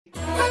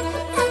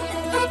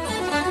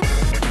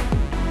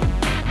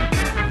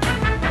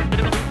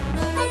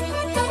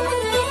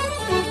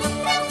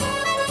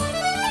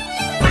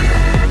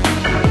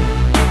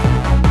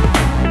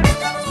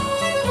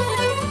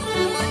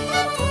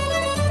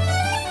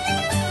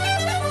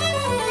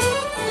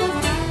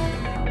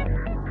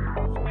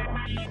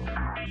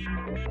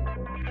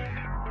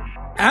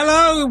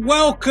Hello,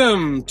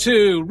 welcome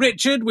to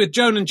Richard with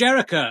Joan and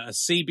Jericha, a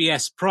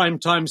CBS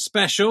primetime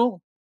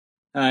special.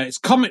 It's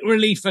Comic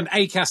Relief and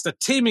Acast are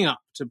teaming up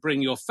to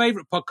bring your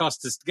favourite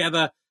podcasters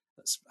together.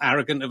 That's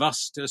arrogant of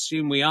us to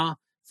assume we are.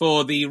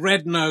 For the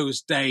Red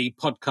Nose Day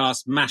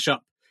podcast Mashup.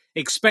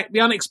 Expect the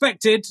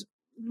unexpected,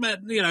 but,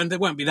 there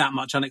won't be that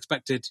much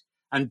unexpected.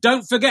 And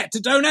don't forget to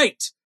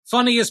donate.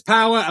 Funny is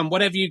power, and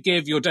whatever you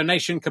give, your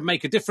donation can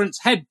make a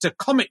difference. Head to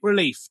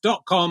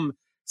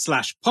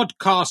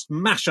comicrelief.com/podcast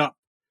mashup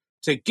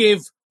to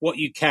give what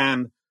you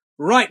can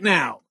right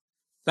now.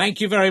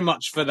 Thank you very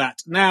much for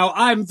that. Now,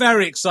 I'm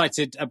very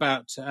excited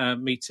about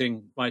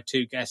meeting my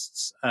two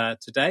guests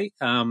today.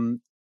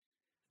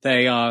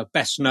 They are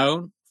best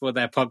known for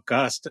their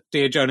podcast,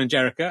 Dear Joan and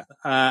Jericha,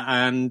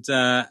 and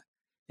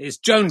it's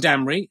Joan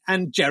Damry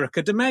and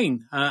Jericha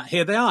Demain.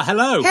 Here they are.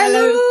 Hello.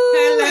 Hello,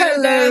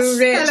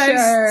 Richard.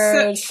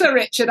 Hello, Sir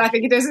Richard, I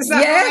think it is. Is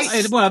that right?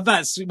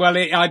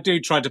 I do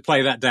try to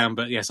play that down,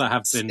 but yes, I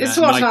have been It's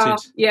what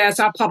knighted.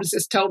 our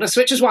publicist told us,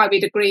 which is why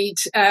we'd agreed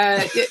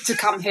to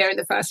come here in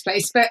the first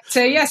place. But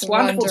yes,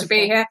 wonderful to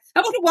be here.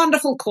 And what a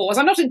wonderful cause.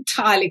 I'm not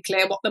entirely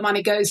clear what the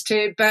money goes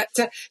to, but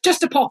just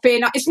to pop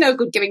in, it's no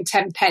good giving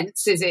 10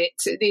 pence, is it?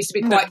 It needs to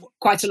be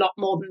quite a lot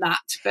more than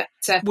that. But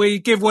we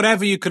give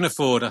whatever you can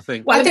afford, I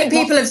think. Well, I think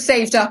people have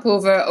saved up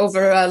over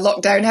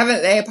lockdown,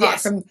 haven't they?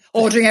 Apart from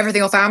ordering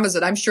everything off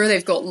Amazon, I'm sure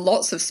they've got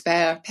lots of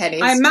spare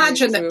pennies. I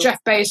imagine that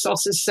Jeff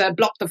Bezos has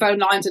blocked the phone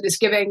lines and is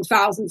giving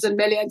thousands and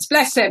millions.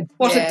 Bless him.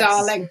 What a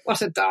darling.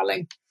 What a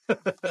darling.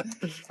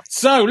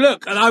 So,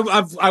 look, and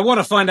I want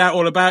to find out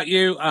all about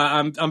you.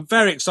 I'm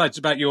very excited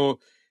about your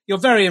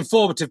very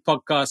informative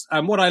podcast.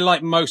 And what I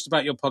like most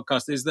about your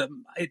podcast is that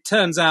it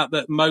turns out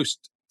that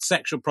most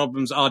sexual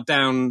problems are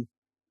down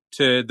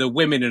to the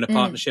women in a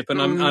partnership,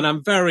 and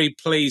I'm very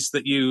pleased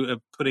that you are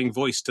putting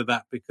voice to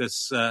that,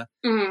 because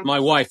my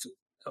wife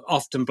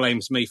often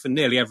blames me for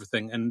nearly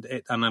everything, and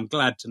I'm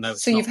glad to know.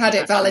 So you've had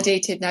it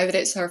validated now that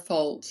it's her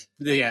fault.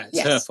 Yeah,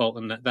 it's her fault,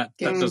 and that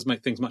does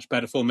make things much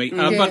better for me.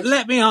 But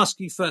let me ask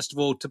you first of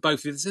all, to both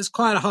of you, this is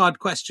quite a hard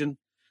question.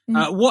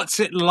 What's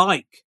it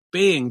like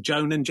being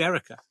Joan and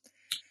Jericha?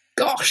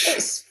 Gosh,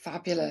 it's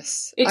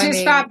fabulous. It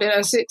is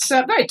fabulous. It's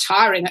very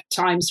tiring at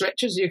times,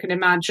 Rich, as you can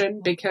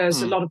imagine,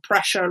 because a lot of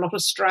pressure, a lot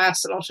of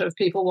stress, a lot of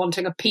people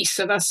wanting a piece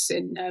of us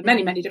in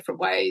many, many different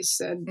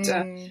ways. And,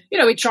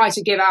 we try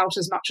to give out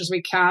as much as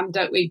we can,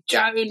 don't we,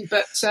 Joan?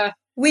 But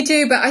we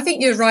do, but I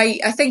think you're right.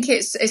 I think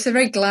it's a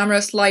very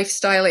glamorous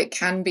lifestyle. It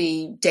can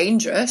be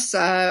dangerous.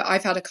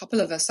 I've had a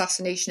couple of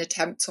assassination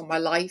attempts on my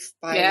life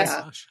by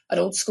an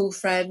old school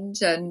friend.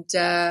 And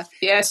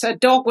yes, her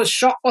dog was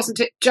shot, wasn't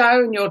it,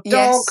 Joan? Your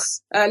dog,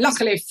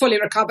 luckily fully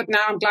recovered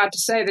now, I'm glad to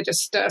say. They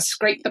just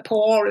scraped the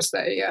paw as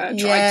they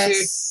tried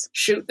to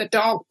shoot the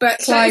dog. But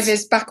Clive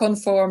is back on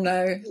form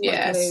now,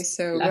 luckily.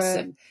 So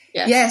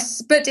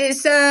yes, but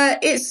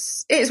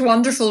it's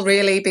wonderful,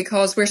 really,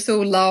 because we're so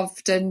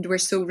loved and we're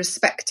so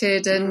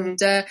respected, and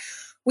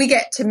we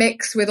get to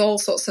mix with all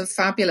sorts of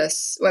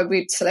fabulous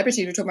celebrities.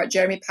 We were talking about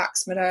Jeremy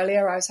Paxman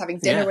earlier. I was having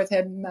dinner with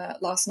him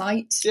last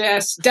night.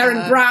 Yes,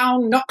 Darren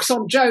Brown knocks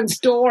on Joan's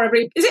door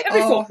every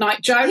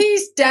fortnight, Joan?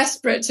 He's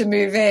desperate to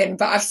move in,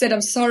 but I've said,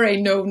 I'm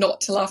sorry, no,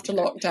 not till after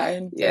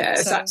lockdown.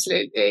 Yes,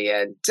 absolutely.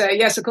 And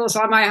yes, of course,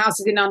 my house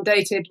is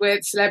inundated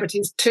with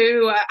celebrities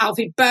too.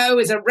 Alfie Boe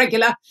is a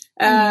regular.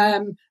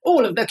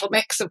 All of Little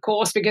Mix, of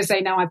course, because they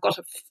know I've got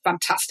a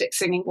fantastic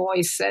singing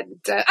voice, and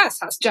as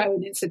has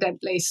Joan,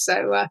 incidentally.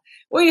 So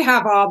we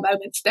have our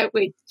moments, don't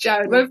we,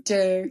 Joan? We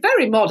do.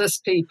 Very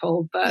modest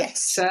people, but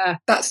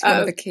that's one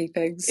of the key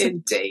things.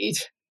 Indeed.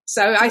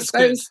 So I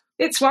suppose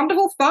it's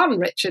wonderful fun,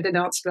 Richard, in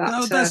answer to that.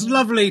 Oh, that's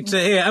lovely to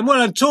hear. And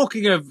I'm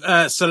talking of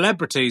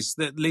celebrities,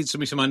 that leads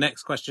me to my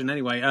next question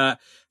anyway.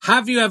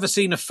 Have you ever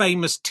seen a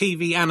famous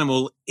TV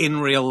animal in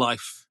real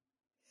life?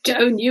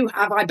 Joan, you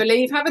have, I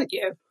believe, haven't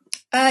you?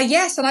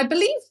 Yes, and I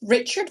believe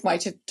Richard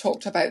might have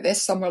talked about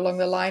this somewhere along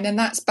the line, and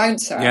that's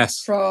Bouncer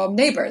from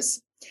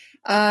Neighbours.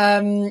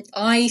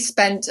 I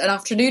spent an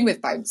afternoon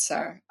with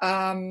Bouncer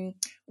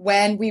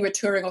when we were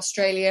touring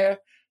Australia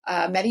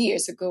many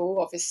years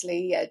ago,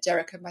 obviously,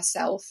 Jericha and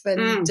myself.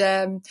 And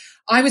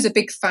I was a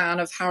big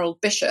fan of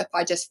Harold Bishop.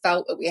 I just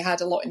felt that we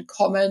had a lot in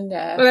common.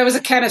 Well, there was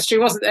a chemistry,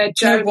 wasn't there,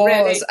 Joan? There was.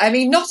 Really? I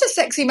mean, not a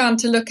sexy man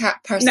to look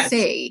at per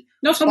se.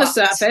 Not on the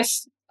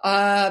surface.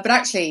 But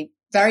actually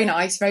very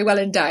nice, very well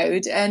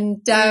endowed.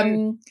 And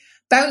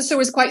Bouncer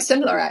was quite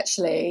similar,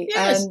 actually.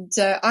 Yes. And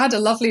I had a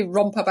lovely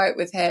romp about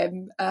with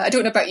him. I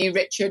don't know about you,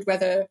 Richard,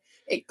 whether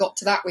it got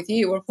to that with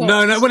you or what.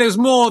 No. Well, it was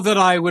more that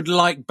I would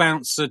like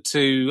Bouncer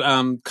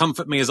to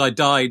comfort me as I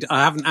died.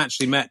 I haven't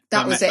actually met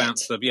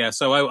Bouncer. Yeah,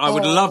 so I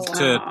would love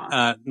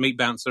to meet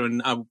Bouncer,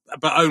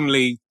 but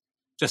only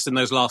just in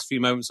those last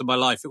few moments of my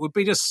life. It would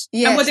be just...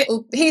 Yes,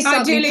 he's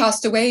sadly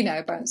passed away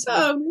now, Bouncer.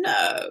 Oh,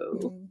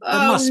 no.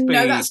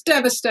 No, that's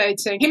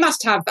devastating. He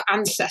must have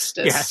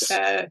ancestors. Yes.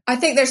 I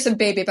think there's some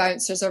baby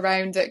bouncers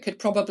around that could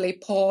probably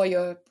paw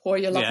your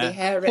lovely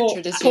hair,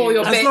 Richard. As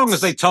long as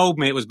they told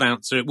me it was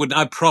Bouncer,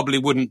 I probably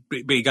wouldn't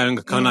be going,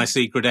 can I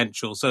see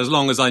credentials? So as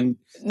long as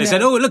they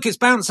said, oh, look, it's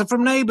Bouncer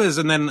from Neighbours,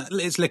 and then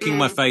it's licking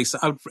my face,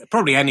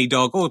 probably any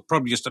dog, or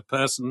probably just a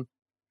person.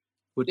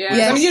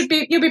 I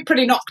mean, you'd be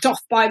pretty knocked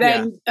off by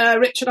then,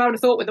 Richard, I would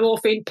have thought, with the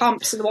morphine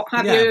pumps and what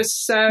have you.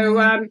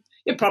 So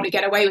you'd probably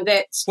get away with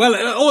it.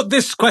 Well,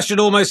 this question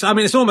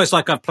it's almost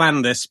like I've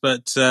planned this,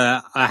 but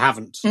I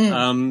haven't.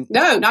 No,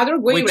 neither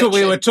have we, Richard.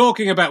 We were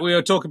talking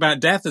about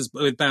death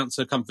with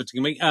Bouncer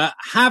comforting me.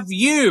 Have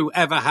you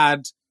ever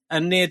had a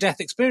near-death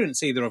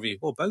experience, either of you,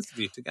 or both of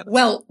you together?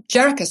 Well,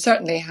 Jericha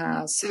certainly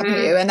has,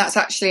 haven't you? And that's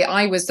actually,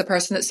 I was the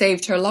person that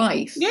saved her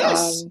life.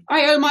 Yes,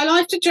 I owe my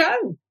life to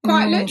Joan,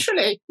 quite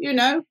literally,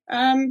 Yes.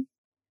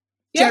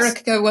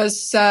 Jericha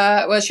was,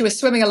 she was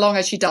swimming along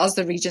as she does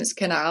the Regent's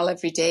Canal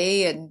every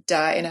day, and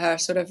in her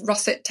sort of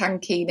russet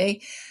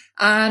tankini.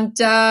 And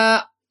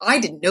I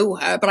didn't know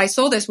her, but I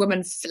saw this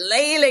woman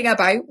flailing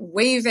about,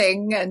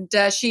 waving, and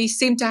she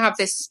seemed to have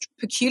this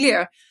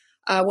peculiar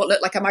what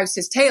looked like a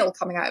mouse's tail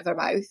coming out of her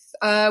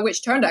mouth,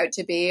 which turned out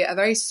to be a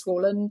very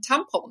swollen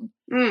tampon.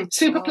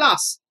 Super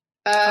Plus,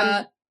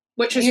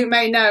 which, as you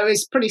may know,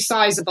 is pretty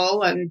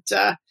sizable and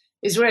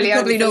is really... You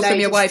probably know from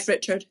your wife,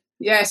 Richard.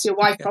 Yes, your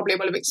wife probably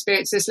will have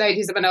experienced this.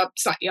 Ladies of a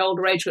slightly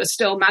older age who are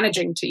still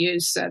managing to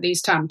use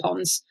these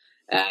tampons.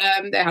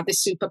 They have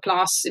this Super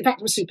Plus. In fact,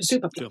 it was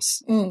Super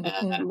Plus,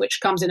 which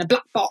comes in a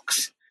black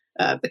box.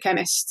 The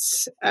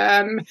chemists.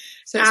 So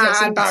it's not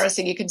so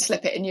embarrassing. You can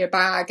slip it in your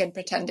bag and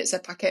pretend it's a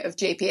packet of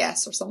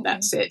JPS or something.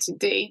 That's it,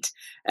 indeed.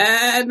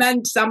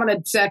 And someone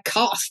had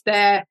cast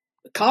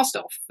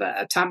off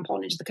a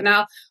tampon into the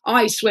canal.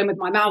 I swim with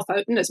my mouth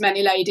open, as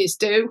many ladies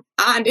do,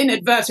 and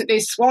inadvertently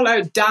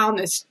swallowed down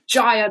this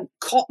giant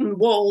cotton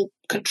wool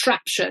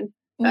contraption.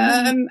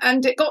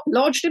 And it got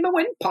lodged in my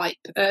windpipe.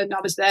 And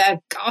I was there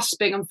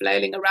gasping and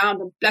flailing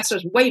around, and bless her,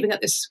 was waving at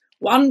this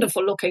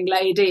wonderful looking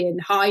lady in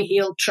high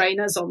heeled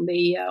trainers on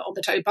the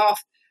towpath.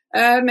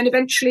 And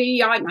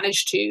eventually I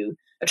managed to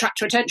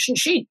attract her attention.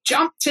 She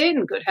jumped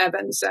in, good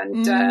heavens.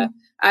 And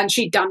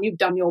you'd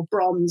done your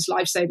bronze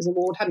Lifesavers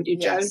Award, hadn't you,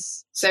 Joan?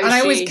 Yes. So I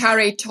always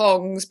carry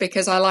tongs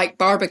because I like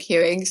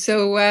barbecuing.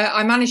 So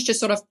I managed to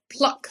sort of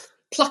pluck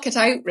it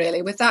out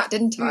really with that,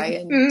 didn't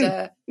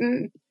I?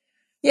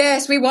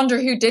 Yes, we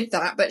wonder who did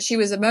that, but she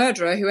was a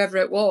murderer, whoever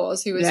it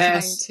was, who was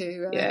trying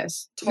to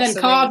toss then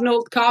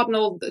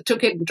Cardinal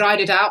took it and dried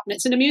it out, and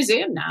it's in a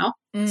museum now.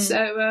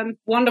 So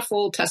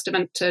wonderful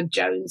testament to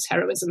Joan's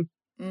heroism.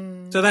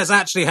 So that's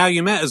actually how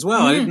you met as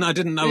well. I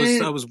didn't.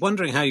 I was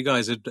wondering how you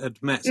guys had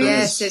met. So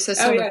yes, it's a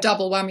sort of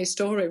double whammy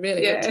story,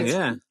 really.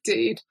 Yeah,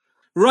 indeed.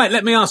 Right,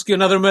 let me ask you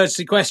another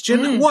emergency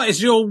question. What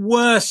is your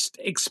worst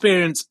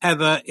experience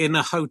ever in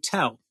a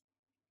hotel?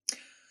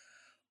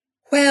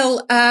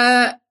 Well,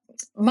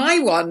 my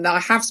one I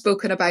have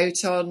spoken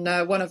about on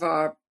one of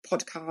our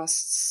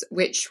podcasts,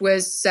 which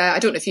was, I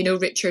don't know if you know,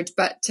 Richard,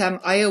 but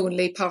I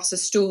only pass a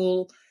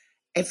stool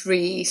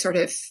every sort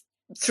of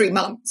 3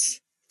 months.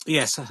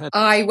 Yes.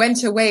 I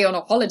went away on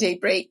a holiday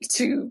break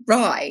to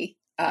Rye,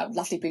 a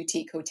lovely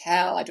boutique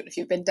hotel. I don't know if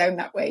you've been down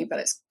that way, but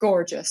it's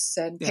gorgeous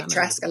and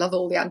picturesque. I love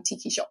all the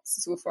antique shops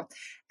and so forth.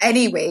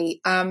 Anyway,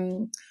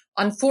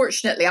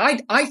 unfortunately,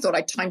 I thought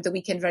I'd timed the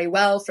weekend very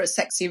well for a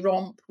sexy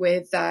romp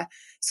with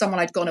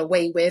someone I'd gone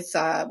away with,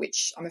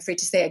 which I'm afraid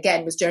to say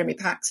again was Jeremy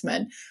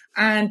Paxman.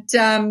 And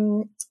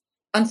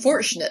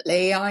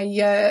unfortunately,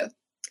 I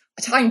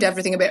timed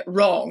everything a bit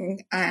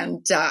wrong.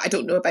 And I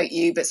don't know about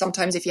you, but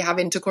sometimes if you have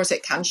intercourse,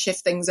 it can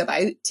shift things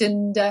about.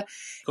 And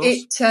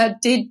it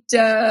did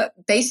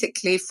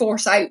basically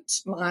force out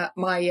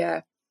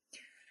my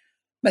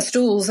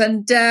stools,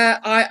 and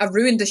I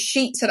ruined the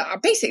sheets, and I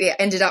basically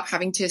ended up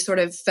having to sort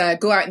of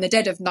go out in the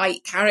dead of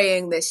night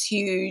carrying this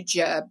huge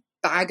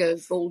bag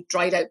of old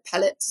dried out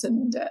pellets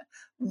and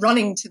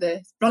running to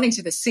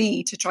the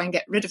sea to try and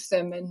get rid of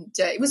them, and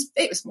it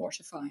was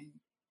mortifying.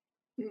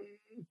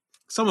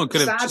 Someone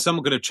could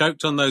have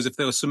choked on those if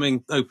they were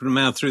swimming open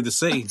mouth through the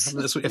sea.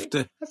 That's what you have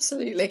to.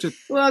 Absolutely.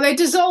 Well, they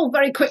dissolve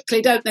very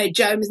quickly, don't they,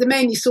 Joan? They're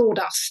mainly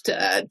sawdust.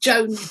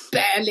 Joan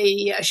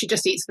barely. She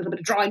just eats a little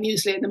bit of dry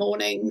muesli in the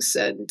mornings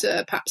and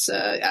perhaps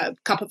a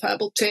cup of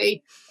herbal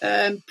tea.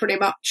 Pretty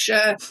much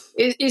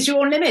is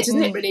your limit,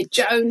 isn't it, really,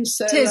 Joan?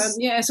 So, so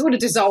it would have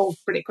dissolved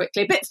pretty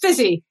quickly. A bit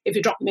fizzy if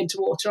you drop them into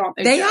water, aren't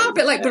they? They Joan? are a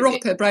bit like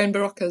Barocca, brown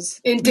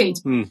Baroccas. Indeed,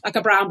 like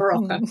a brown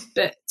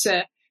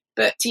Barocca.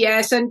 But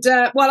yes, and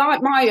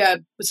my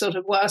sort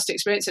of worst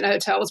experience in a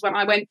hotel was when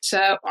I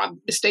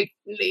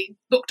mistakenly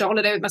booked a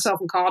holiday with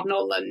myself and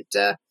Cardinal, and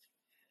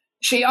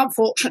she,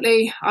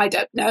 unfortunately, I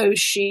don't know,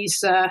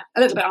 she's a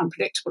little bit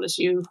unpredictable, as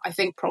you, I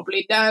think,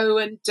 probably know,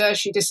 and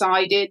she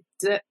decided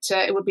that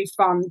it would be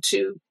fun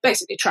to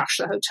basically trash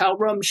the hotel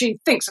room. She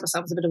thinks of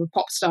herself as a bit of a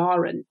pop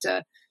star, and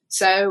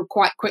So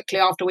quite quickly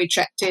after we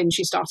checked in,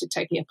 she started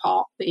taking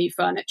apart the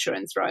furniture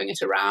and throwing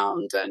it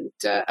around. And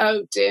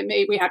oh dear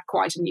me, we had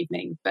quite an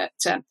evening. But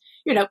the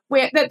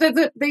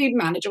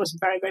manager was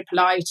very, very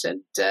polite,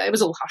 and it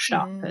was all hushed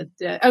up.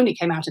 It only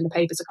came out in the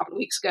papers a couple of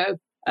weeks ago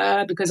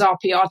because our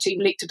PR team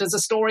leaked it as a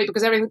story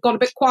because everything got a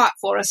bit quiet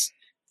for us.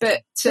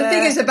 But the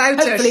thing is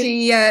about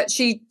her,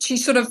 she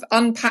sort of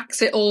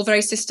unpacks it all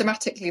very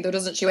systematically, though,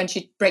 doesn't she? When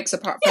she breaks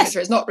apart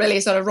furniture, it's not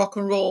really sort of rock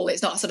and roll.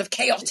 It's not sort of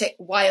chaotic,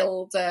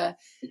 wild.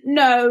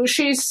 No,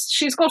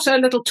 she's got a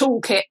little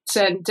toolkit,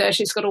 and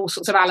she's got all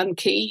sorts of Allen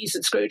keys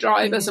and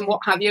screwdrivers and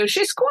what have you.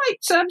 She's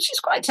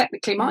quite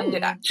technically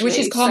minded, actually, which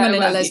is common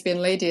in a lesbian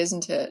lady,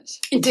 isn't it?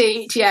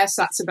 Indeed, yes,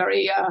 that's a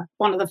very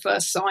one of the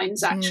first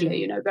signs.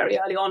 Actually, very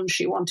early on,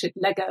 she wanted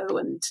Lego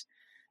and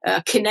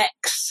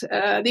Kinects,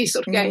 these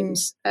sort of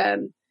games.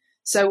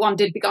 So one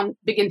did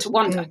begin to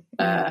wonder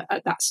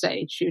at that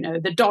stage.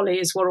 The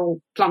dollies were all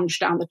plunged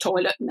down the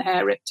toilet and the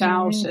hair ripped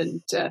out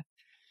and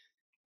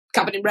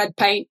covered in red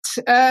paint.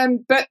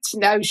 But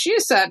no,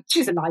 she's a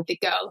lively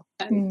girl,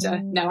 and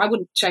no, I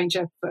wouldn't change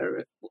her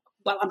for.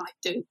 Well, I might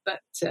do, but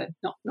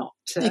not.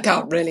 You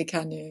can't really,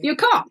 can you? You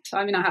can't.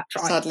 I mean, I have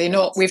tried. Sadly,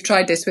 not. We've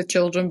tried this with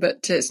children,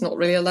 but it's not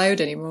really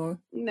allowed anymore.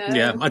 No.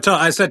 Yeah,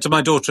 I said to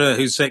my daughter,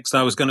 who's 6,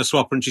 I was going to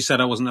swap her, and she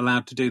said I wasn't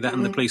allowed to do that,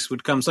 and the police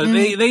would come. So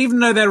they even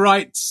know their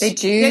rights. They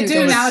do. They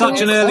do now.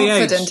 Such an early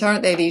age,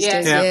 aren't they? These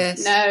days.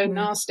 Yes. No,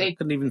 nasty.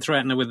 Couldn't even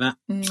threaten her with that.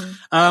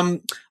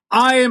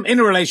 I am in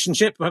a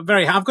relationship. I'm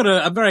very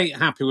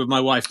happy with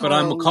my wife, but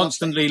I'm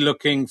constantly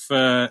looking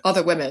for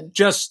other women.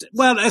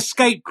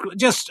 Escape,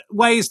 just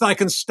ways that I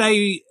can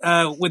stay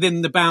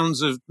within the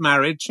bounds of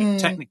marriage,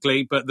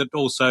 technically, but that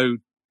also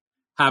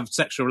have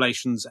sexual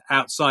relations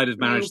outside of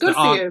marriage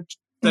that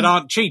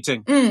aren't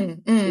cheating.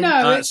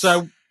 No.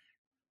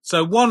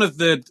 So one of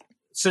the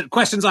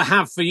questions I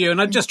have for you, and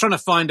I'm just trying to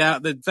find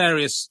out the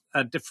various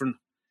different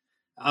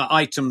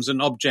items and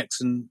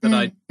objects, and that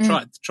I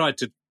tried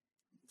to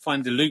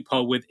find the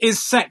loophole with.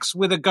 Is sex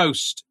with a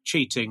ghost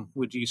cheating,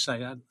 would you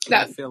say?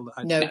 I feel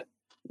that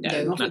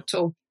No, not at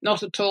all.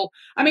 Not at all.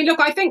 I mean, look,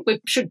 I think we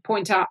should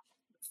point out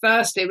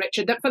firstly,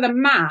 Richard, that for the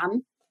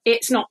man,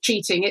 it's not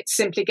cheating, it's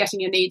simply getting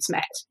your needs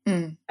met.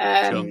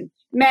 Sure.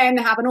 Men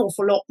have an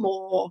awful lot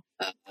more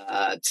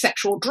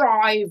sexual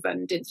drive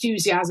and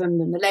enthusiasm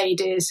than the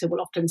ladies, who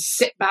will often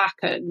sit back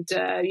and,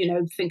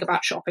 think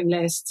about shopping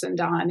lists and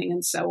ironing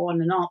and so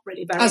on, and aren't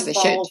really very involved. They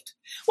should.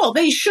 Well,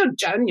 they should,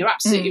 Joan, you're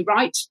absolutely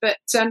right. But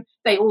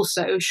they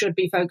also should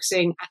be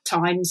focusing at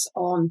times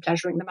on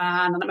pleasuring the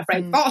man. And I'm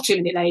afraid far too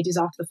many ladies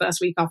after the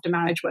first week after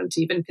marriage won't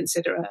even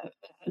consider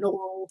an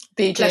oral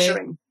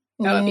pleasuring.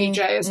 A BJ,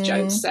 as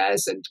Joan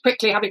says, and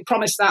quickly having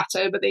promised that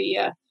over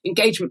the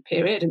engagement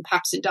period and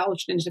perhaps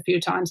indulged in it a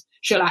few times,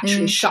 she'll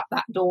actually shut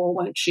that door,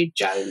 won't she,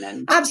 Joan?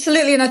 And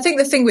absolutely. And I think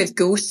the thing with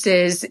ghosts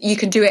is you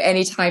can do it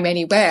anytime,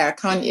 anywhere,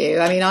 can't you?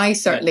 I mean, I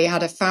certainly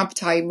had a fab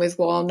time with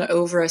one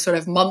over a sort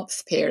of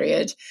month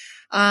period.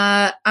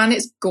 And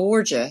it's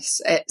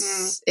gorgeous.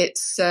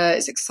 It's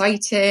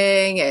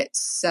exciting.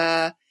 It's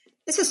a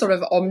sort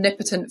of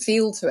omnipotent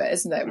feel to it,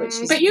 isn't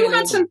it? But you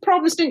had some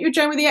problems, didn't you,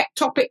 Joan, with the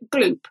ectopic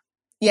gloop?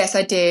 Yes,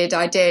 I did.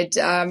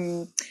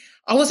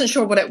 I wasn't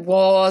sure what it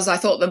was. I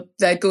thought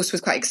the ghost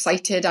was quite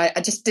excited. I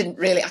just didn't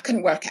really, I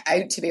couldn't work it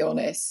out, to be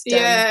honest.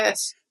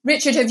 Yes.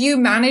 Richard, have you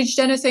managed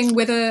anything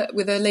with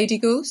a lady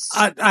ghost?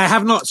 I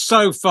have not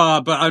so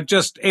far, but I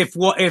just if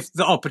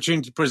the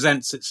opportunity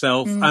presents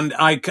itself, and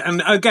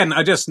again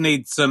I just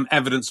need some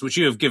evidence which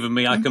you have given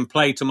me. I can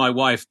play to my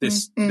wife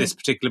this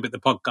particular bit of the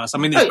podcast. I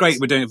mean, it's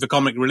great we're doing it for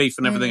comic relief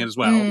and everything as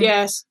well.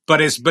 Yes,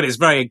 but it's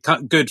very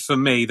good for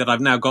me that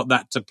I've now got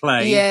that to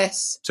play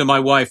to my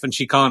wife, and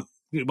she can't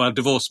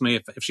divorce me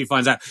if she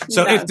finds out.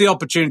 So if the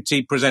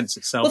opportunity presents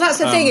itself. Well, that's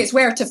the thing. It's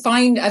where to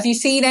find. Have you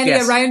seen any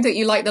around that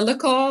you like the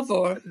look of,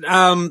 or?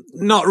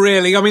 Not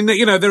really. I mean,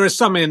 there are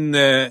some in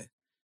the.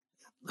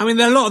 I mean,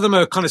 a lot of them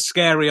are kind of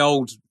scary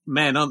old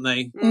men, aren't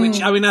they?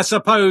 Which, I mean, I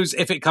suppose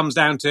if it comes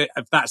down to it,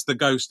 if that's the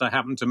ghost I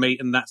happen to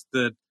meet and that's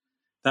the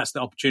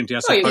opportunity, I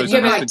suppose I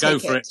have to go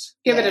for it.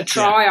 Give it a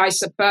try, I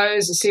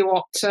suppose, and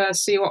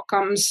see what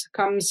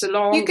comes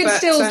along. You can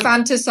still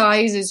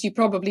fantasize, as you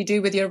probably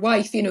do with your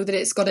wife, that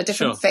it's got a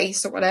different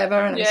face or whatever,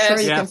 and I'm sure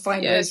you can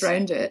find ways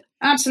around it.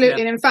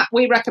 Absolutely, and in fact,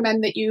 we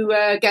recommend that you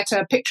get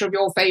a picture of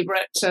your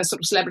favourite sort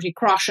of celebrity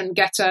crush and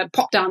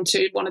pop down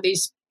to one of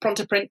these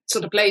pronto print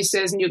sort of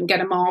places, and you can get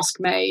a mask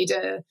made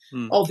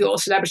of your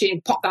celebrity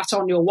and pop that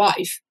on your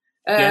wife.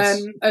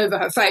 Over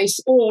her face,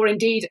 or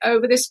indeed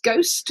over this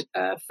ghost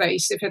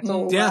face, if it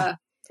all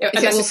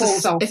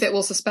falls off. If it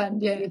will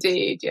suspend,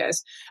 Indeed,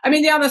 yes. I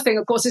mean, the other thing,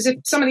 of course, is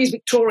that some of these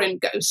Victorian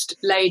ghost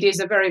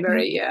ladies are very,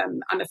 very,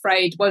 I'm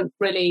afraid, won't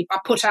really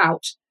are put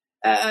out.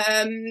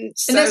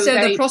 Unless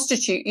they're the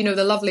prostitute,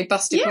 the lovely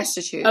busty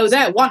prostitutes. Oh,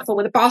 they're wonderful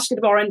with a basket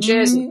of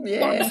oranges,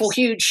 wonderful,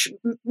 huge,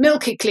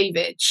 milky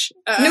cleavage.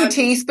 No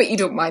teeth, but you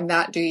don't mind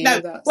that, do you?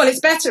 No. Well,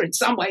 it's better in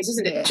some ways,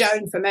 isn't it,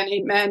 Joan, for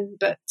many men,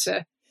 but...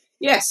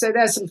 Yes, so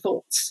there's some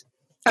thoughts.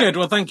 Good.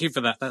 Well, thank you for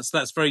that.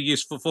 That's very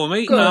useful for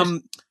me.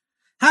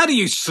 How do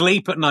you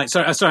sleep at night?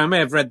 Sorry, I may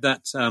have read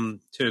that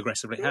too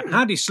aggressively.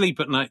 How do you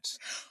sleep at night?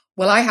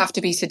 Well, I have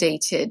to be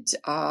sedated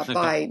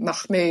by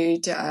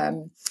Mahmoud.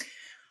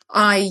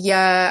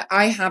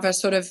 I have a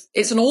sort of,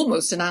 it's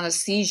almost an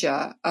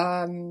anesthesia.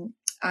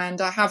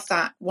 And I have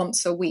that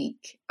once a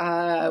week,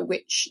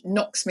 which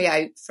knocks me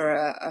out for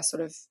a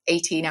sort of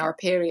 18-hour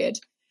period.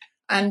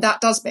 And that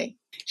does me.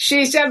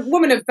 She's a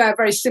woman of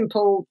very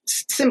simple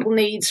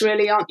needs,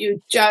 really, aren't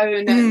you,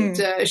 Joan?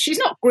 And she's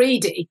not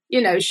greedy.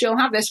 You know, she'll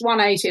have this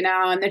 180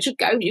 hour and then she'll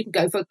go. You can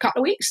go for a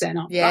couple of weeks then,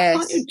 aren't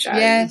you, Joan?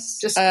 Yes.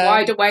 Just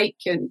wide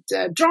awake and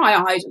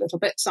dry-eyed a little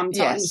bit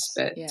sometimes.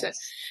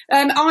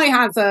 I'm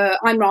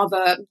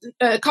rather,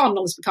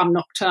 Cardinal's become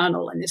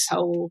nocturnal in this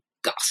whole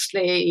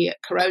ghastly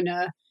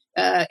corona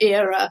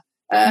era.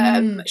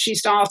 She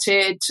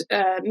started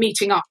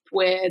meeting up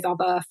with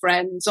other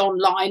friends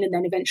online and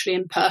then eventually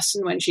in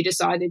person when she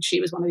decided she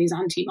was one of these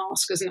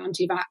anti-maskers and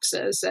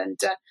anti-vaxxers, and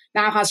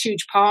now has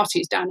huge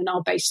parties down in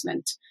our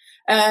basement.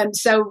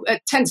 So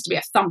it tends to be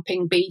a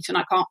thumping beat and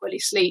I can't really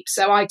sleep.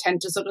 So I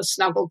tend to sort of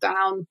snuggle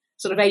down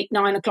sort of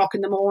 8-9 o'clock in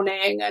the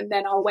morning, and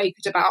then I'll wake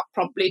at about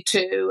probably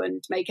 2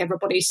 and make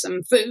everybody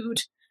some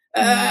food.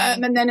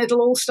 And then it'll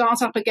all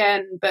start up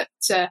again. But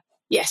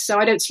yes, so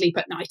I don't sleep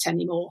at night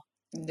anymore.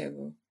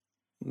 No.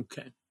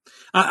 Okay.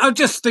 I'm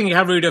just thinking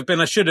how rude I've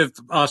been. I should have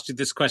asked you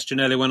this question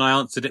earlier when I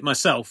answered it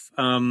myself.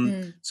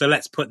 So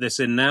let's put this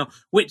in now.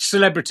 Which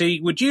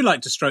celebrity would you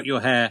like to stroke your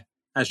hair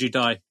as you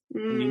die?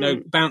 And you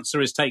know,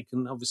 Bouncer is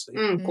taken, obviously.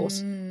 Of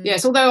course.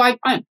 Yes, although I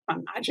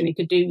imagine he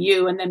could do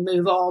you and then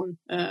move on,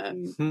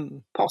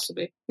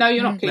 possibly. No,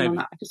 you're not keen on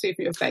that. I can see it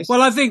from your face.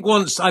 Well, I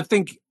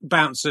think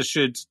Bouncer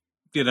should,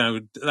 you know,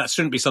 that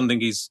shouldn't be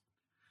something he's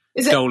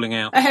doling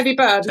out. A heavy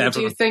burden,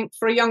 do you think,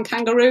 for a young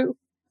kangaroo?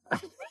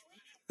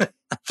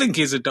 I think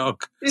he's a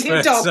dog. Is he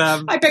a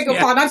dog? I beg your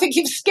pardon. I think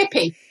he's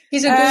Skippy.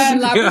 He's a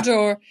golden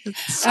Labrador.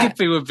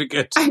 Skippy would be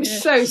good. I'm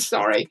so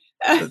sorry.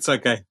 That's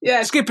okay.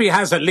 Yeah. Skippy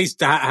has at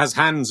least has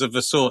hands of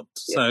a sort.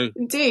 So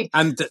indeed.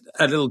 And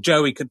a little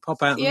Joey could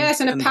pop out. Yes,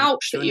 and a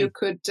pouch that you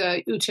could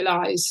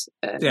utilise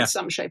in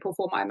some shape or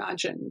form, I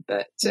imagine.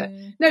 But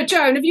no,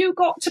 Joan, have you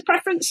got a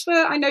preference for?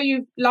 I know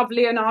you love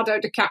Leonardo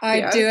DiCaprio.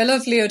 I do. I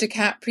love Leo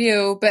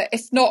DiCaprio, but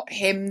if not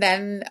him,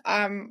 then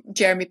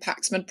Jeremy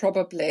Paxman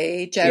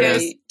probably.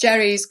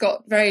 Jerry's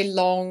got very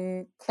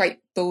long, quite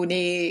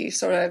bony,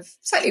 sort of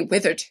slightly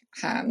withered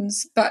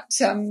hands, but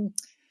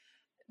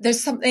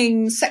there's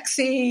something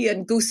sexy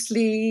and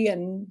ghostly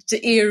and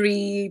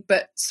eerie,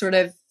 but sort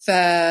of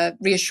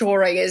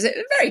reassuring. Is it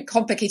very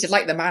complicated,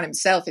 like the man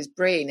himself, his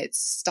brain? It's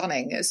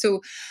stunning.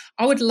 So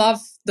I would love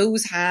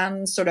those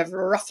hands sort of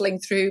ruffling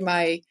through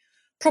my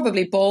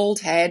probably bald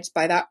head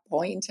by that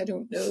point. I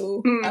don't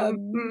know.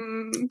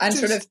 And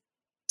sort of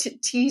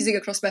teasing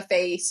across my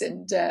face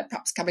and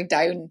perhaps coming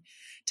down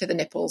to the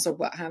nipples or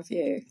what have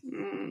you.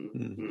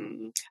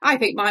 I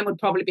think mine would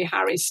probably be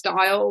Harry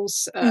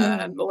Styles,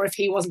 or if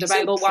he wasn't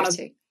available,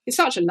 he's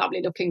such a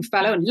lovely looking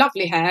fellow and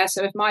lovely hair.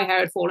 So if my hair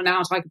had fallen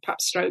out, I could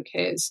perhaps stroke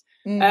his.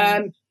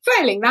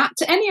 Failing that,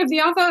 any of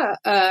the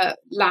other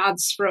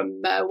lads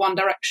from One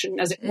Direction,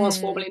 as it was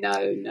formerly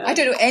known. I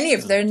don't know any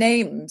of their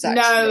names,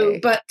 actually. No,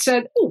 but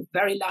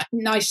very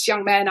nice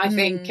young men, I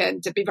think,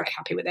 and to be very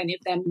happy with any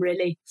of them,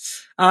 really.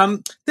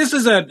 This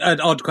is an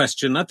odd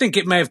question. I think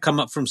it may have come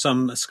up from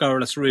some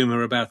scurrilous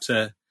rumour about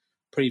a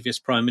previous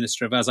Prime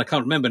Minister of ours. I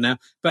can't remember now.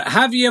 But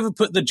have you ever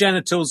put the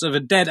genitals of a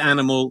dead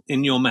animal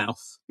in your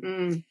mouth?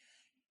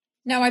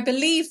 Now, I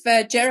believe,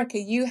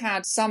 Jericha, you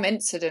had some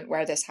incident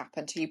where this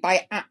happened to you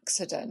by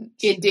accident.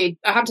 Indeed.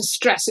 I have to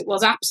stress it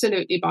was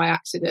absolutely by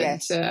accident,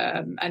 yes.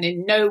 And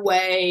in no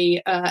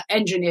way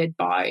engineered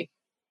by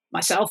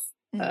myself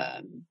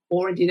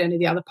or indeed any of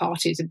the other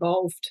parties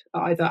involved,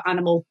 either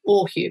animal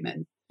or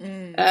human.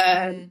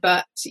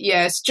 But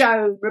yes,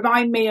 Joe,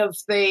 remind me of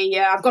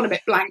I've gone a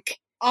bit blank.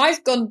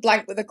 I've gone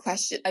blank with a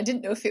question. I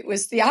didn't know if it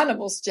was the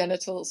animal's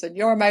genitals in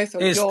your mouth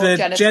or it's your the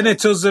genitals.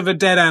 Genitals of a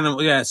dead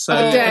animal, yes. So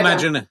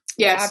imagine it.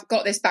 Yes. I've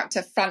got this back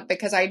to front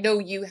because I know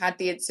you had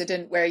the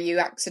incident where you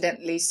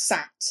accidentally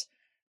sat.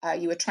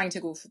 You were trying to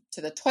go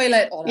to the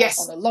toilet on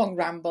a long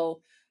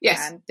ramble.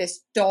 Yes. And this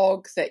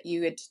dog that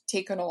you had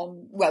taken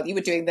on, well, you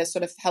were doing this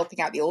sort of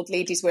helping out the old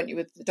ladies, weren't you,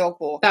 with the dog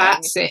walking?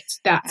 That's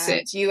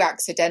it. You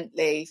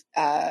accidentally,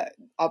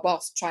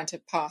 whilst trying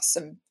to pass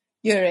some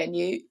urine,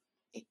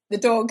 the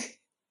dog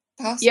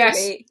passed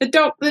away.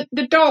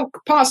 The dog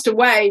passed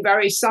away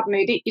very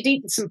suddenly. He'd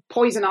eaten some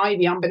poison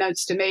ivy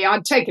unbeknownst to me.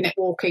 I'd taken it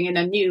walking in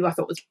a I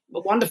thought was a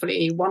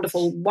wonderfully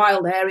wonderful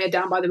wild area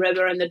down by the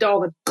river, and the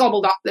dog had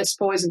gobbled up this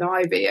poisoned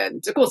ivy.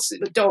 And of course,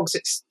 with dogs,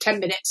 it's 10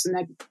 minutes and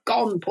they're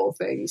gone, poor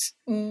things.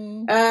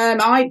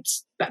 I'd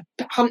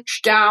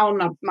hunched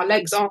down. My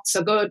legs aren't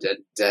so good,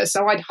 and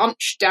so I'd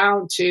hunched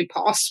down to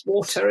pass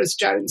water, as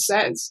Joan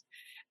says.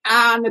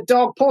 And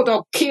the poor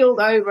dog, keeled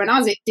over, and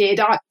as it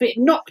did, it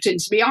knocked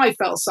into me. I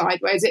fell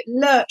sideways. It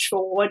lurched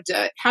forward.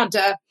 It had,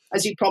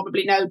 as you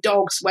probably know,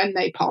 dogs, when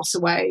they pass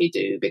away,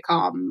 do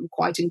become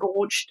quite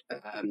engorged.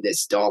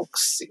 This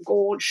dog's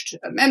engorged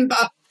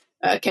member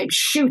came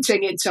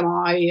shooting into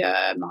my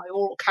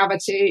oral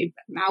cavity,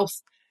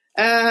 mouth.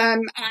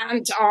 And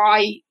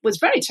I was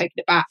very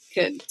taken aback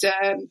and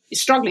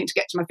struggling to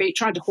get to my feet,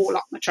 trying to haul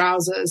up my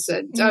trousers.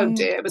 And oh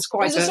dear, it was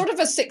quite It was a sort of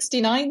a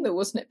 69 though,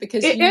 wasn't it?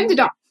 Because it ended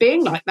up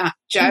being like that,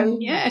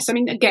 Joan. Yes. I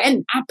mean,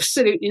 again,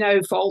 absolutely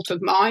no fault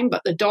of mine,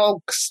 but the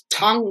dog's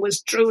tongue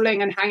was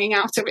drooling and hanging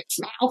out of its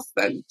mouth.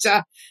 And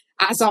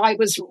as I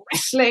was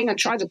wrestling and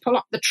trying to pull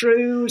up the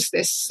trews,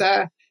 this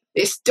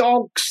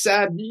dog's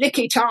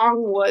licky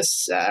tongue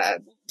was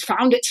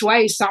found its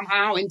way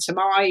somehow into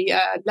my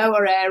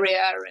lower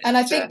area. And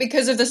I think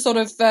because of the sort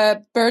of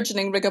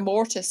burgeoning rigor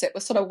mortis, it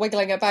was sort of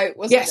wiggling about,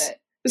 wasn't it? It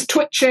was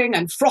twitching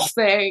and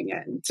frothing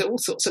and all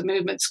sorts of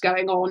movements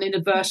going on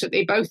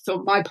inadvertently, both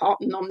on my part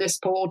and on this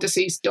poor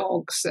deceased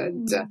dog's.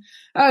 And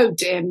oh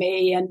dear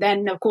me. And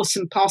then, of course,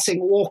 some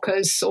passing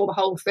walkers saw the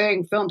whole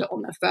thing, filmed it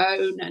on their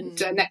phone.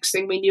 And next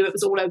thing we knew, it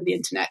was all over the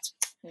internet.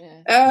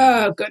 Yeah.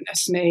 Oh,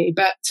 goodness me.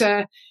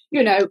 But,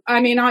 you know,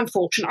 I mean, I'm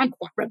fortunate. I'm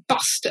quite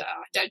robust.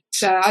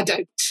 I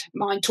don't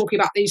mind talking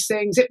about these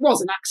things. It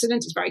was an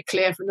accident. It's very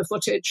clear from the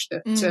footage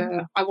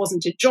that I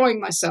wasn't enjoying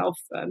myself,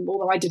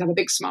 although I did have a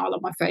big smile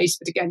on my face.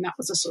 But again, that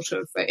was a sort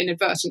of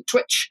inadvertent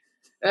twitch.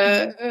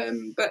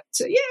 But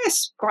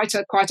yes, quite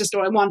a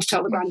story. I want to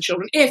tell the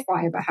grandchildren if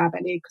I ever have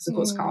any, because of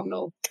course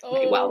Cardinal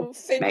may well.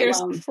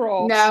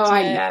 Crossed. No,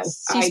 I know.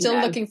 She's still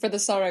looking for the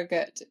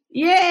surrogate.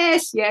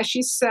 Yes,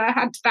 she's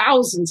had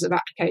thousands of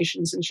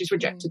applications and she's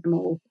rejected them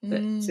all.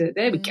 But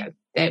there we go.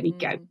 There we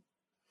go.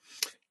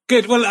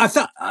 Good. Well, I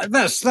thought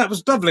that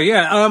was lovely.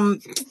 Yeah.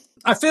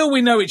 I feel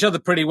we know each other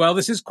pretty well.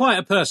 This is quite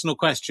a personal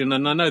question,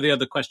 and I know the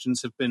other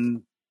questions have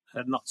been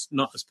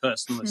not as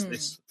personal as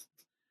this.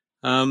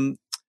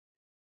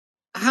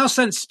 How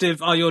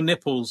sensitive are your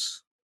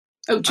nipples?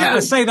 Oh, Joan. I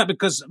say that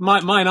because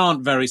mine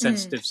aren't very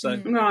sensitive. So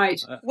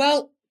right.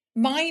 Well,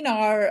 mine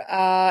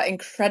are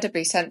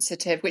incredibly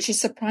sensitive, which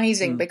is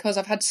surprising because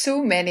I've had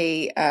so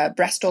many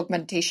breast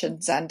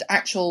augmentations and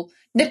actual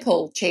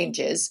nipple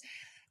changes.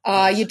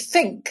 You'd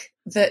think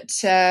that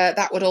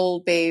that would all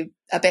be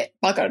a bit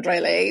buggered,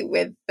 really,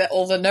 with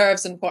all the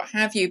nerves and what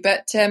have you.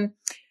 But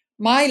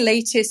my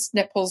latest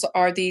nipples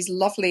are these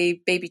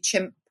lovely baby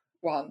chimp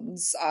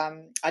ones.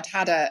 I'd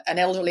had an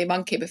elderly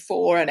monkey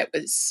before, and it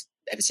was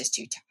just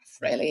too tough,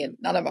 really, and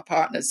none of my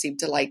partners seemed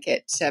to like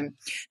it.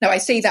 Now, I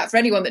say that for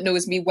anyone that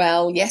knows me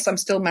well. Yes, I'm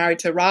still married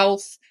to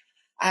Ralph,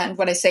 and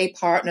when I say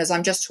partners,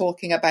 I'm just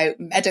talking about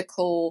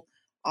medical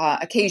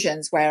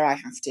occasions where I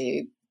have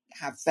to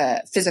have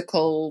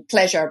physical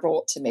pleasure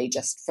brought to me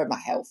just for my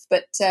health.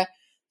 But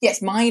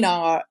yes, mine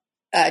are,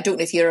 I don't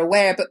know if you're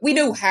aware, but we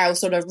know how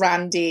sort of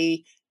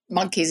randy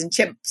monkeys and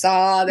chimps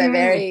are. They're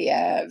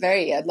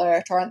very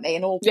alert, aren't they,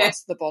 in all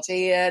parts of the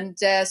body? And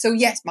so,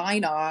 yes,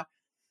 mine are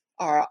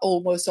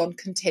almost on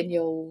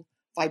continual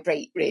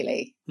vibrate,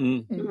 really.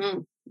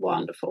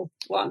 Wonderful.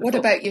 What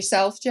about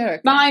yourself,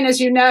 Jericha? Mine, as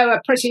you know,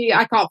 are pretty,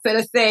 I can't feel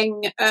a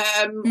thing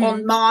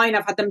on mine.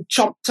 I've had them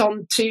chomped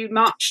on too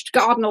much.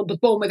 Cardinal was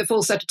born with a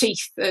full set of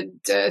teeth.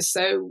 And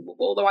so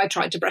although I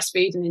tried to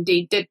breastfeed and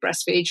indeed did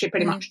breastfeed, she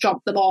pretty much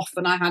chomped them off,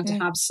 and I had to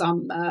have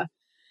some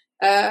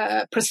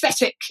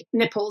prosthetic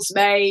nipples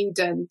made.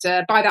 And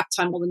by that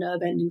time, all the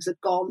nerve endings had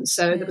gone.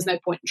 So there was no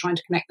point in trying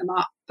to connect them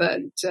up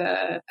and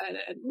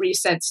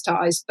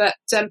resensitize. But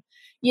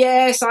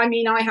yes, I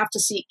mean, I have to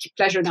seek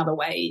pleasure in other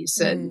ways.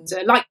 And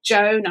like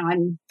Joan,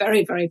 I'm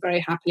very, very,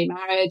 very happily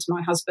married.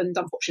 My husband,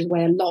 unfortunately,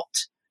 is away a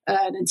lot.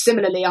 And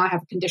similarly, I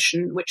have a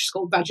condition which is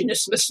called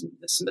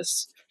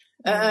vaginismus,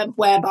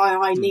 whereby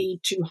I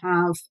need to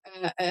have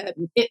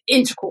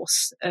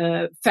intercourse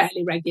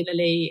fairly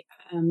regularly.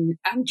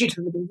 And due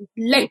to the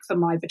length of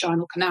my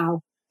vaginal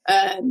canal,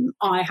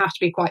 I have to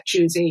be quite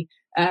choosy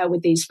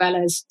with these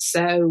fellas.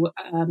 So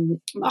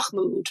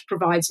Mahmoud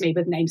provides me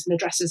with names and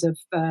addresses of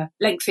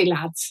lengthy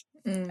lads,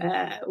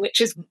 which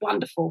is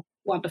wonderful.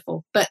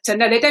 But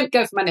no, they don't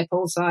go for my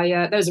nipples.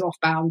 Those are off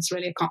bounds,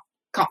 really. I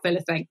can't feel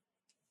a thing.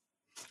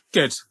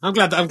 Good. I'm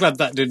glad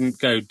that didn't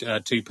go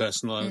too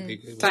personal. I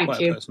think it was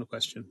quite a personal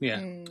question.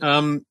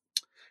 Yeah.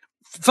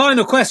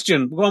 Final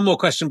question. One more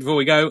question before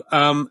we go.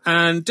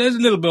 And there's a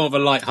little bit of a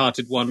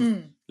light-hearted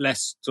one,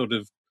 less sort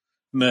of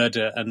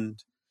murder and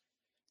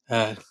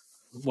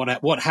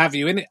what have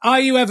you in it. Are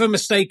you ever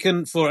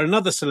mistaken for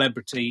another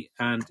celebrity,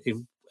 and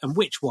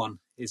which one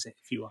is it,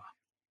 if you are?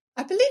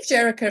 I believe,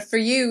 Jericha, for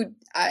you,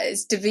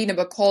 it's Davina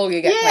McCall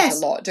you get quite a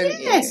lot, don't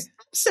you? Yes,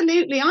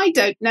 absolutely. I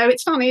don't know.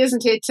 It's funny,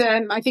 isn't it?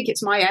 I think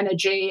it's my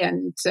energy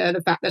and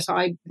the fact that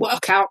I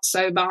work out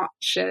so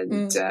much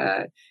and,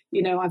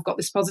 I've got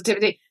this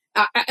positivity.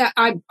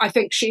 I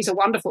think she's a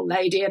wonderful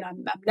lady, and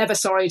I'm never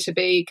sorry to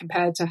be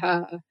compared to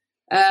her.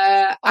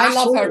 I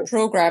love her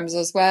programs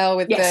as well,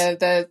 with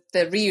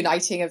the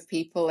reuniting of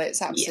people.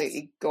 It's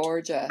absolutely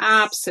gorgeous.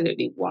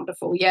 Absolutely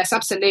wonderful. Yes,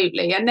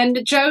 absolutely. And then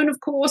Joan, of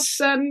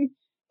course.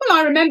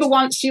 I remember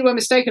once you were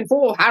mistaken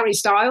for Harry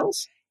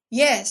Styles.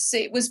 Yes,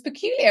 it was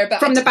peculiar,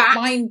 but from the back.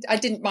 I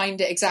didn't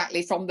mind it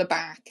exactly from the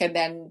back, and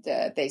then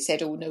they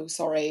said, "Oh no,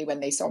 sorry," when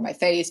they saw my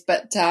face.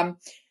 But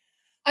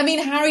I mean,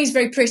 Harry's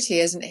very pretty,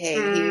 isn't he?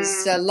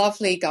 He's a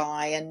lovely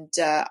guy. And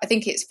I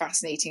think it's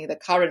fascinating, the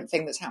current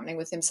thing that's happening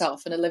with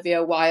himself and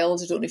Olivia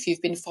Wilde. I don't know if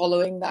you've been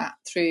following that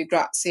through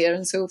Grazia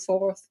and so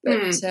forth.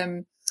 But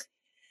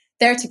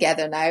they're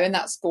together now, and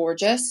that's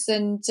gorgeous.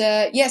 And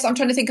yes, I'm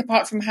trying to think,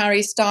 apart from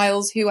Harry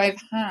Styles, who I've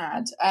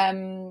had.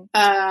 I'm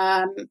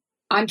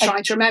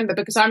trying to remember,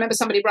 because I remember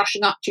somebody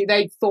rushing up to you.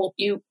 They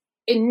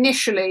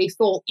initially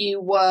thought you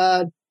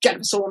were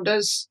Jennifer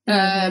Saunders,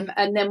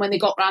 and then when they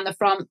got round the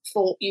front,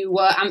 thought you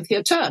were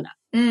Anthea Turner.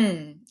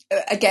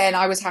 Again,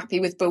 I was happy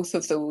with both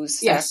of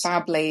those.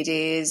 Fab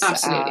ladies.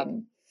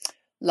 Absolutely.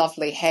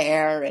 Lovely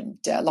hair and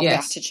lovely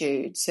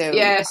attitude. So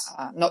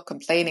not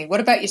complaining.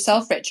 What about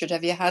yourself, Richard?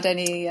 Have you had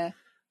any?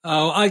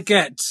 I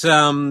get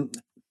Charlie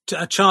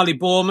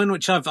Boorman,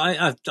 which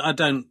I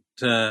don't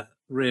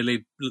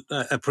really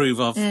approve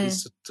of.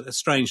 He's a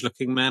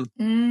strange-looking man.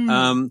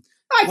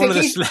 I think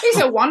he's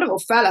a wonderful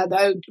fella,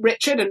 though,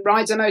 Richard, and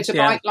rides a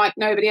motorbike like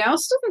nobody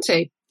else, doesn't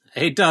he?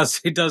 He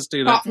does do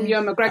that. Apart from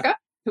Ewan McGregor,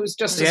 who's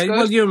just as good.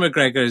 Well, Ewan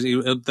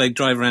McGregor, they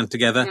drive around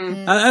together.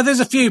 There's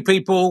a few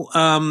people.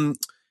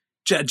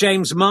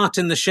 James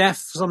Martin, the chef,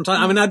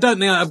 sometimes. I mean, I don't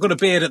think I've got a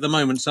beard at the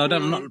moment, so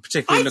I'm not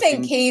particularly looking. I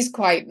think he's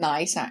quite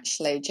nice,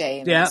 actually,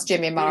 James.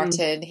 Jimmy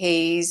Martin.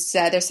 He's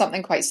there's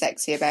something quite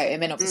sexy about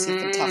him, and obviously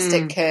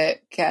fantastic cook.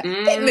 A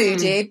bit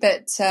moody,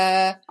 but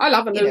I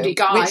love a moody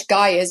guy. Which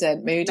guy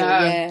isn't moody?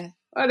 Yeah.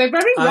 Well, they're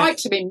very right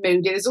to be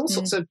moody. There's all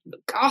sorts of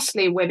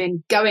ghastly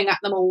women going at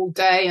them all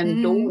day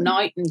and all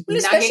night, and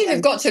especially if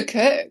they've got to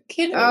cook.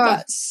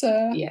 That's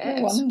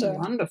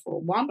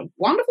wonderful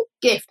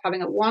gift,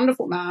 having a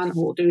wonderful man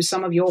who will do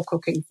some of your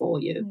cooking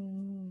for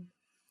you.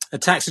 A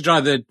taxi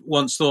driver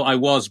once thought I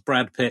was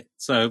Brad Pitt,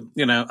 so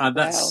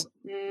that's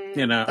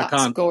I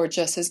can't.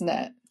 Gorgeous, isn't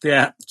it?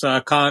 Yeah, so I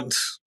can't.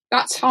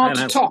 That's hard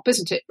to top,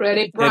 isn't it?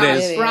 Really, Brad.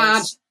 It is.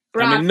 Brad.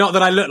 I mean, not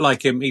that I look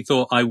like him. He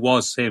thought I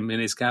was him in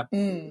his cab.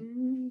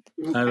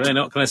 So they're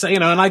not going to say,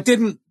 and I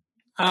didn't.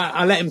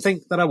 I let him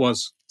think that I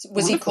was.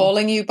 Was he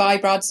calling you by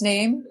Brad's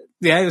name?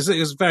 Yeah, it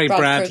was very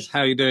Bradford. Brad. How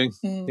are you doing?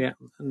 Yeah,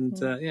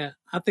 and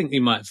I think he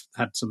might have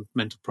had some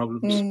mental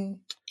problems.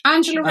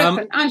 Angela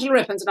Rippon. Angela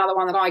Rippon's another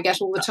one that I get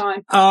all the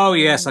time. Oh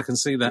yes, I can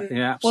see that.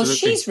 Yeah, absolutely. Well,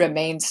 she's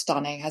remained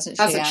stunning, hasn't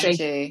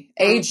Angie?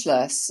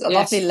 Ageless,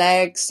 lovely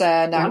legs,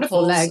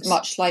 wonderful legs,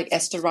 much like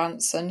Esther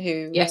Ranson,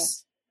 who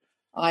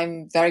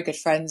I'm very good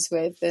friends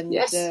with, and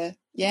lovely.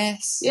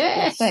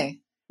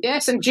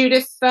 Yes, and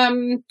Judith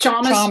Chalmers,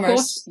 of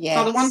course,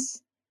 another one.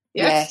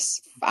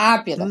 Yes,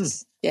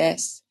 fabulous.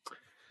 Yes.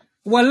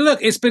 Well, look,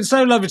 it's been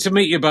so lovely to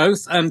meet you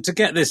both and to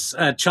get this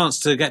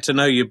chance to get to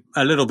know you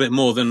a little bit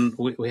more than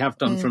we have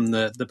done from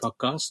the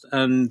podcast.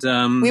 And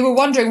we were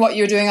wondering what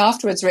you were doing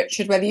afterwards,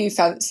 Richard, whether you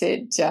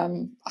fancied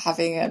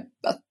having a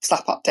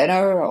slap-up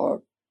dinner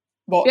or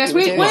what. Yes,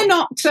 we're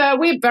not.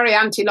 We're very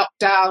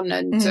anti-lockdown,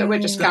 and we're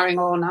just carrying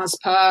on as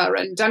per.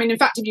 And I mean, in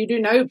fact, if you do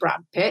know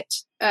Brad Pitt,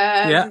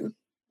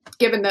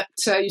 given that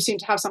you seem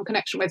to have some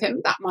connection with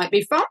him, that might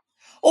be fun.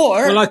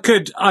 Or I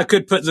could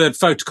put the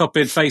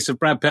photocopied face of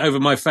Brad Pitt over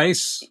my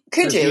face.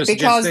 Could you?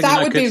 Because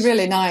that would be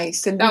really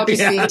nice, and we could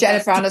see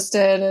Jennifer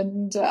Aniston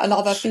and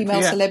another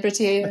female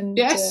celebrity. And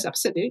yes,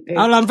 absolutely.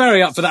 Well, I'm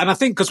very up for that, and I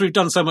think because we've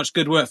done so much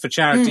good work for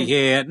charity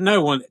here,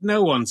 no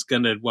one's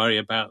going to worry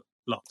about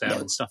lockdown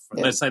and stuff.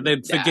 They say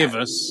they'd forgive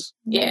us.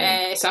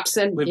 Yes,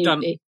 absolutely. We've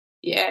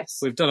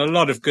done a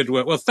lot of good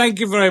work. Well, thank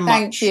you very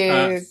much thank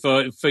you.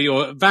 For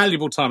your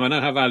valuable time. I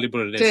know how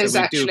valuable it is,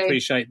 so we do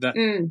appreciate that.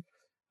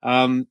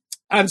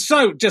 And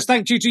so, just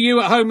thank you to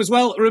you at home as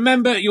well.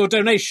 Remember, your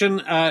donation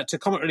to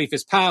Comic Relief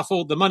is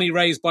powerful. The money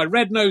raised by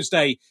Red Nose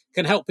Day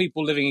can help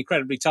people living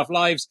incredibly tough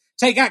lives,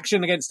 take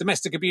action against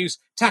domestic abuse,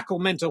 tackle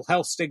mental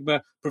health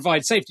stigma,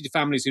 provide safety to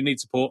families who need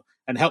support,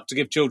 and help to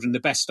give children the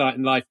best start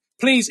in life.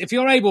 Please, if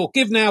you're able,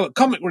 give now at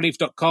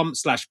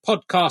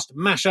comicrelief.com/podcast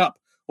mashup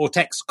or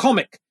text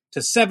comic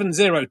to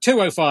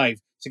 70205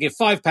 to give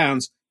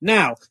 £5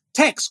 now.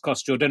 Text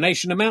costs your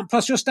donation amount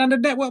plus your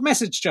standard network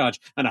message charge,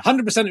 and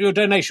 100% of your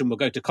donation will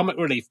go to Comic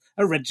Relief,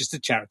 a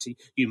registered charity.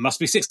 You must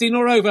be 16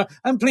 or over,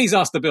 and please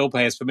ask the bill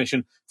payer's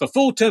permission. For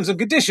full terms and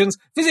conditions,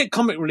 visit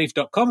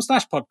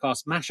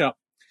comicrelief.com/podcast mashup.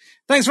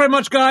 Thanks very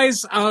much,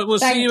 guys. We'll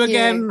see you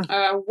again.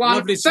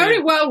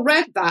 Very well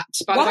read that,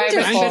 by the way.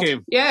 Thank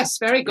you. Yes,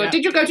 very good. Yeah.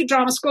 Did you go to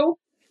drama school?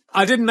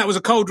 I didn't. That was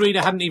a cold read.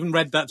 I hadn't even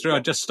read that through. I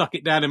just stuck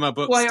it down in my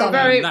book. Well, you're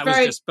very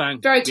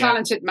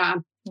talented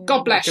man.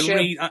 God bless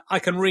you. I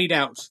can read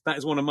out. That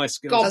is one of my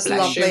skills. God bless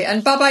lovely. You.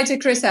 And bye-bye to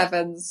Chris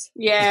Evans.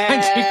 Yeah.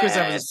 Thank you, Chris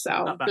Evans.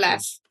 So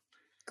bless.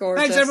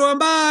 Gorgeous. Thanks, everyone.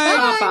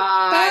 Bye.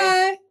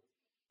 Bye.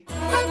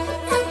 Bye.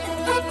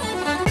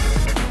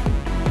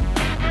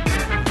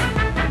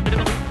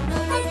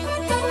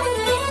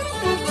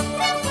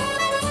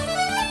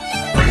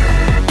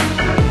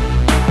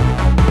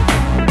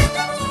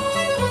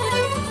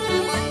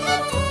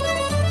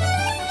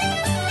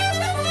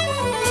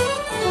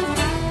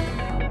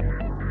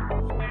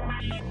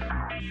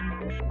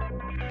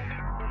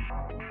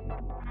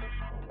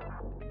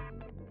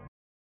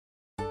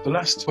 The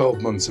last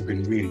 12 months have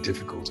been really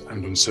difficult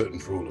and uncertain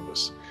for all of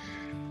us.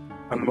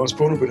 and the most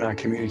vulnerable in our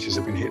communities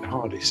have been hit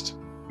hardest.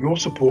 Your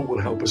support will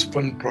help us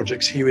fund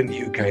projects here in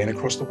the UK and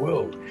across the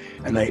world,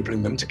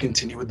 enabling them to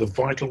continue with the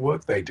vital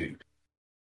work they do.